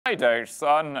my day,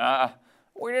 son,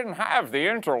 we didn't have the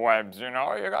interwebs, you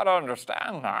know, you gotta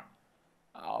understand that.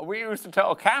 We used to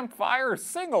tell campfire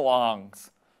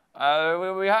sing-alongs.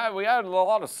 We had a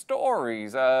lot of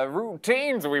stories,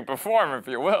 routines we perform, if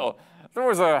you will. There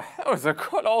was a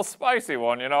good old spicy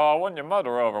one, you know, I won your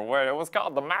mother over with. It was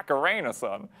called the Macarena,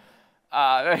 son.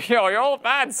 You know, your old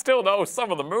man still knows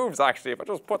some of the moves, actually, if I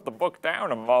just put the book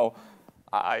down and Mo.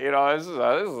 You know, this is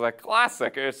a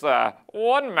classic. It's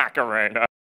one Macarena,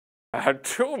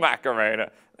 two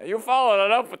Macarena. You followed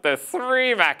it up with the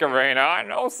three Macarena. I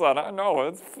know, son, I know.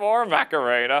 It's four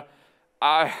Macarena.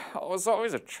 It was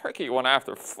always a tricky one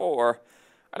after four.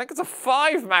 I think it's a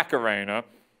five Macarena.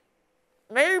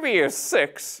 Maybe a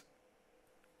six.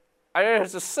 And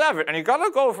it's a seven. And you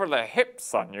gotta go for the hip,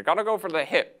 son. You gotta go for the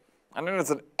hip. And then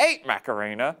it's an eight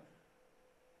Macarena.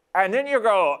 And then you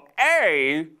go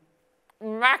A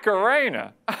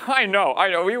Macarena. I know.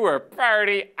 We were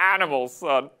party animals,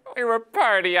 son. We were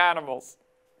party animals.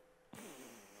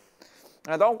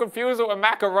 Now don't confuse it with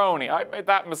macaroni. I made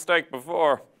that mistake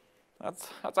before. That's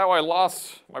how I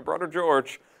lost my brother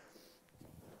George.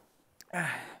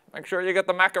 Make sure you get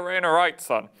the Macarena right,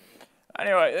 son.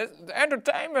 Anyway, the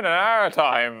entertainment in our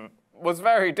time was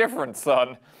very different,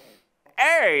 son.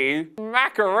 A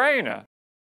Macarena.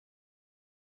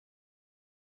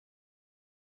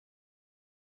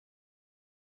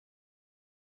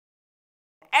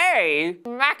 A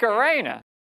Macarena.